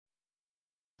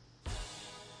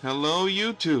Hello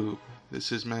YouTube,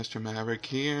 this is Master Maverick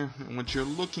here, and what you're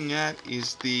looking at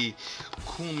is the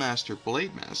Coolmaster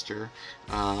Blademaster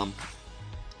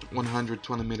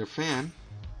 120mm fan,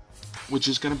 which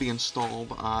is going to be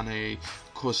installed on a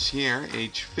Corsair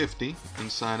H50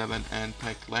 inside of an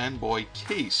Untitled Boy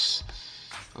case.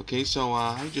 Okay, so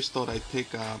I just thought I'd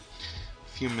take a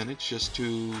few minutes just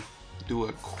to do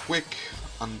a quick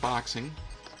unboxing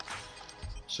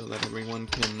so that everyone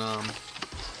can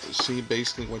see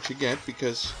basically what you get,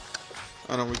 because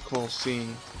I don't recall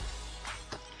seeing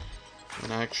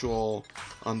an actual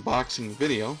unboxing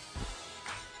video.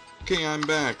 Okay, I'm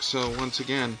back. So once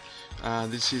again,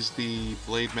 this is the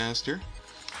Blademaster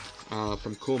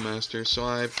from Coolmaster. So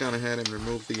I've gone ahead and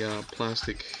removed the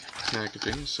plastic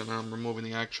packaging, so now I'm removing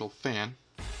the actual fan.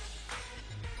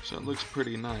 So it looks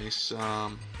pretty nice.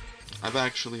 I've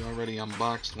actually already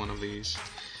unboxed one of these,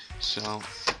 so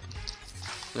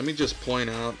let me just point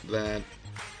out that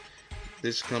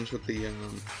this comes with the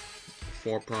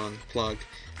 4-prong plug,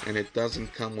 and it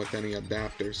doesn't come with any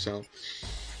adapter. So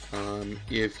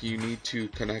if you need to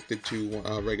connect it to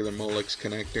a regular Molex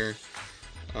connector,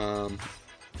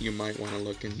 you might want to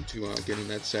look into getting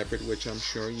that separate, which I'm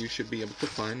sure you should be able to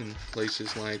find in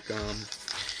places like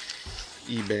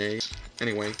eBay.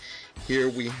 Anyway, here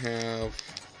we have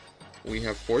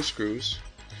 4 screws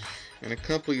and a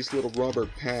couple of these little rubber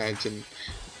pads, and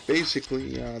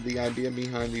basically the idea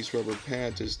behind these rubber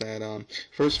pads is that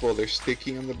first of all, they're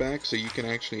sticky on the back, so you can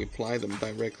actually apply them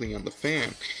directly on the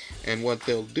fan, and what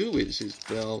they'll do is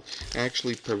they'll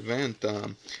actually prevent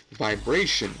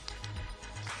vibration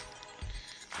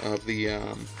of the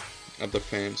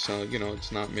fan, so you know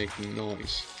it's not making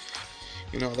noise.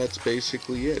 You know, that's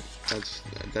basically it.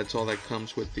 That's all that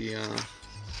comes with the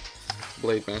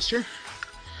Blademaster.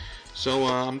 So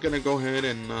I'm gonna go ahead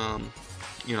and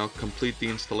you know, complete the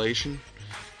installation,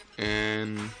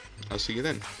 and I'll see you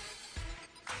then.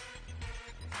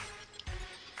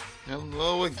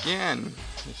 Hello again,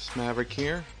 it's Maverick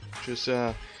here. Just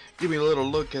give me a little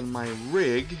look at my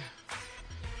rig.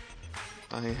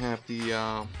 I have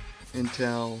the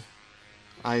Intel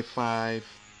i5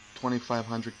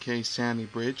 2500K Sandy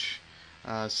Bridge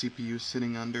CPU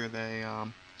sitting under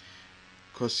the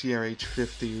Corsair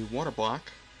H50 water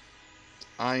block.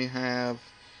 I have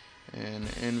an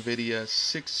NVIDIA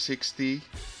 660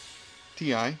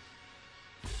 Ti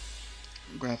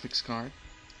graphics card.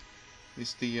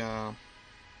 It's the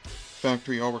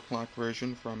factory overclocked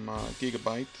version from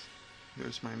Gigabyte.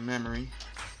 There's my memory.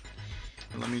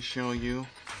 And let me show you.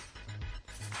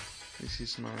 This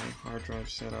is my hard drive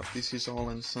setup. This is all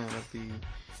inside of the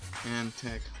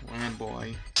Antec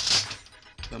Landboy,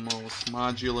 the most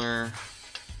modular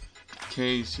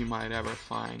case you might ever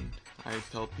find. I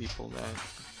tell people that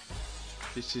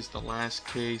this is the last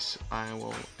case I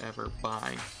will ever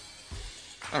buy.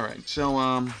 Alright,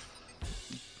 so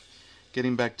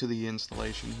getting back to the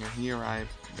installation here. Here I've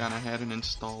gone ahead and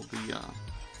installed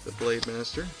the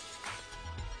Blademaster.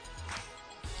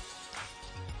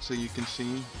 So you can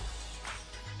see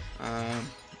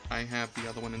I have the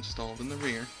other one installed in the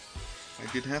rear.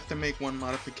 I did have to make one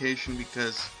modification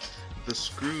because the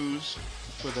screws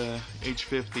for the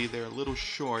H50, they're a little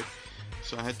short,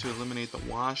 so I had to eliminate the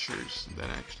washers that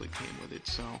actually came with it.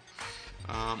 So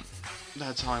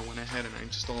that's how I went ahead and I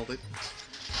installed it.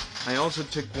 I also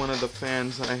took one of the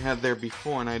fans that I had there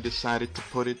before and I decided to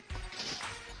put it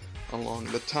along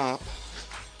the top.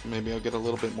 Maybe I'll get a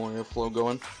little bit more airflow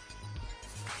going.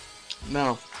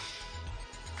 Now,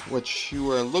 what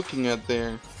you are looking at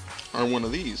there are one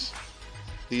of these.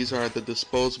 These are the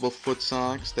disposable foot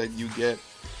socks that you get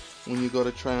when you go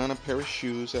to try on a pair of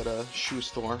shoes at a shoe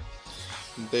store.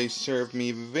 They serve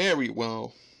me very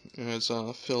well as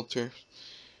a filter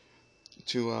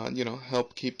to you know,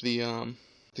 help keep the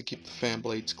fan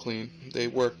blades clean. They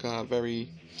work very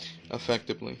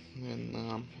effectively,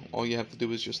 and all you have to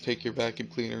do is just take your vacuum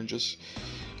cleaner and just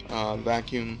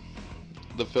vacuum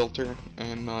the filter,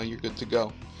 and you're good to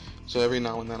go. So every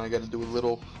now and then I got to do a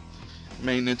little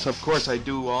maintenance. Of course, I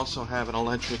do also have an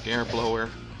electric air blower,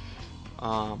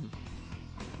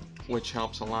 which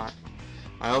helps a lot.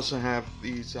 I also have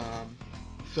these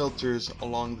filters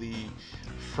along the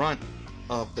front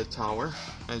of the tower.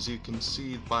 As you can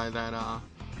see by that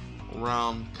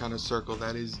round kind of circle,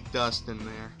 that is dust in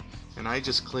there, and I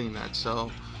just clean that.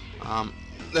 So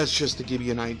that's just to give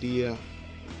you an idea,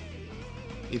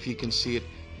 if you can see it,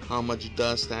 how much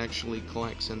dust actually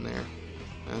collects in there.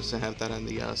 I also have that on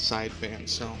the side fan.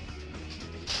 So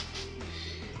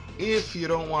if you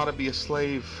don't want to be a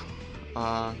slave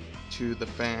to the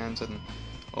fans and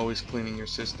always cleaning your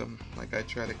system. Like I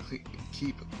try to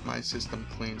keep my system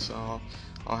clean, so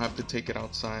I'll have to take it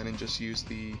outside and just use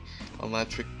the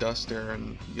electric duster,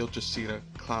 and you'll just see the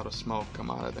cloud of smoke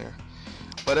come out of there.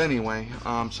 But anyway,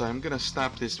 so I'm gonna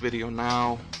stop this video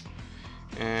now,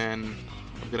 and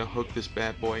I'm gonna hook this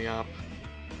bad boy up.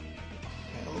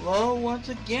 Hello once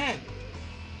again.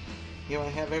 Here I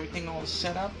have everything all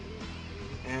set up,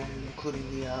 and including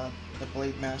the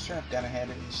Blade Master. I've gone ahead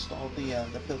and installed the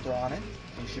filter on it.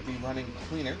 It should be running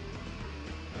cleaner.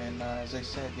 And as I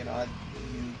said, you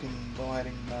can go ahead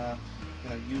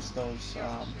and use those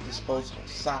disposable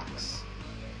socks.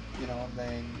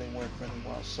 They work really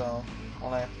well. So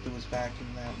all I have to do is vacuum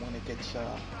that when it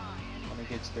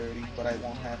gets dirty. But I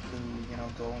won't have to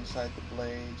go inside the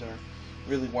blades or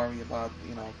really worry about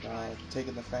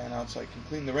taking the fan out so I can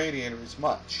clean the radiator as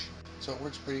much. So it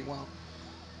works pretty well.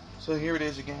 So here it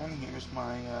is again. Here's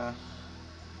my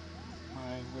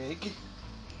my rig.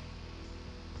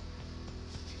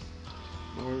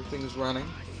 Everything's running.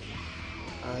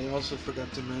 I also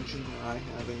forgot to mention that I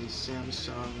have a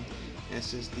Samsung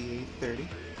SSD 830,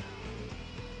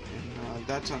 and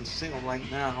that's on sale right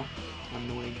now on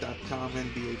Newegg.com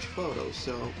and BH Photos.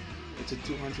 So it's a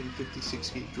 256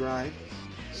 gig drive.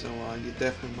 So you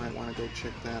definitely might want to go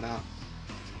check that out.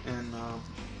 And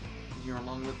here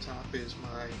along the top is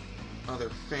my other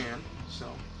fan. So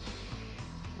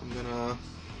I'm gonna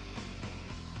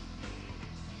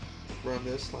run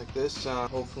this like this.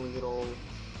 Hopefully it'll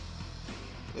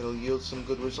yield some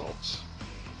good results.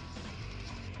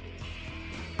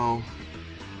 So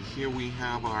here we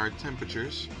have our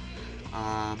temperatures.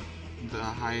 The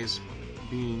highest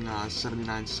being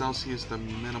 79 Celsius, the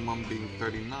minimum being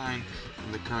 39,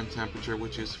 and the current temperature,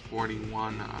 which is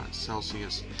 41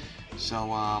 Celsius.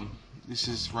 So this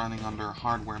is running under a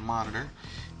hardware monitor,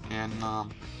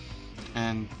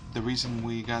 and the reason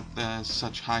we got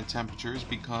such high temperatures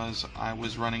because I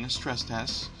was running a stress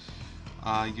test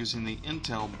using the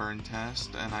Intel burn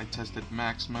test, and I tested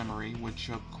max memory, which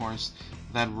of course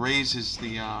that raises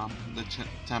the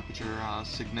temperature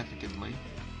significantly.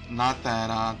 Not that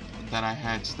I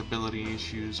had stability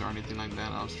issues or anything like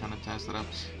that. I was trying to test it up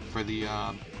for the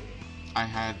I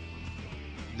had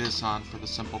this on for the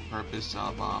simple purpose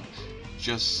of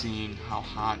just seeing how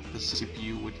hot the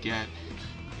CPU would get,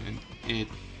 and it,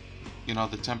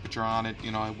 the temperature on it,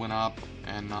 it went up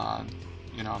and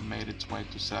made its way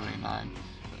to 79.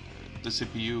 The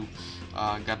CPU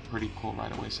got pretty cool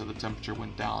right away, so the temperature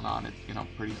went down on it,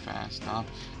 pretty fast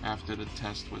after the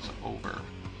test was over.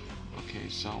 Okay,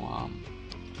 so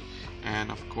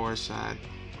and of course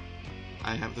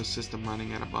I have the system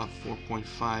running at about 4.5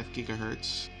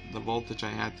 gigahertz. The voltage I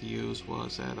had to use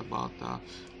was at about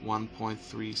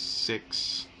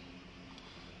 1.36.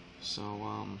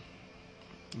 So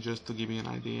just to give you an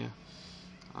idea.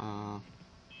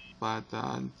 But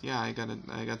yeah, I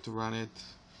got to run it.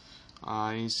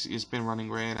 It's been running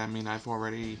great. I mean, I've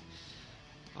already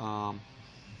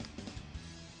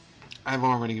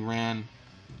ran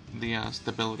the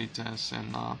stability test,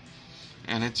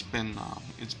 and it's been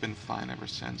fine ever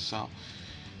since. So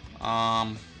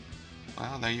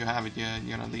well, there you have it.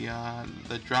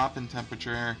 The drop in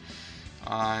temperature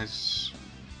as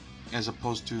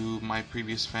opposed to my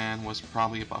previous fan was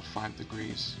probably about 5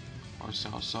 degrees or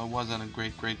so. So it wasn't a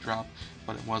great drop,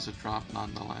 but it was a drop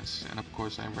nonetheless. And of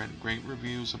course I read great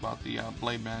reviews about the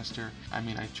Blade Master. I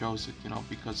mean, I chose it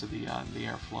because of the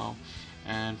airflow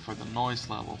and for the noise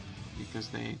level, because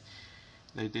they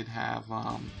did have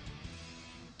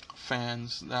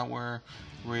fans that were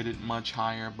rated much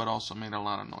higher but also made a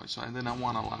lot of noise, so I did not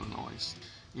want a lot of noise.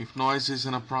 If noise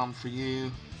isn't a problem for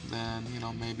you, then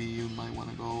maybe you might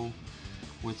want to go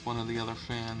with one of the other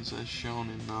fans as shown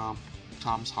in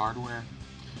Tom's Hardware,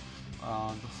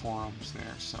 the forums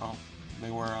there. So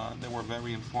they were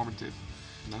very informative,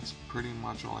 and that's pretty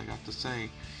much all I got to say.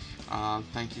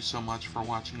 Thank you so much for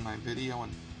watching my video,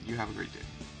 and you have a great day.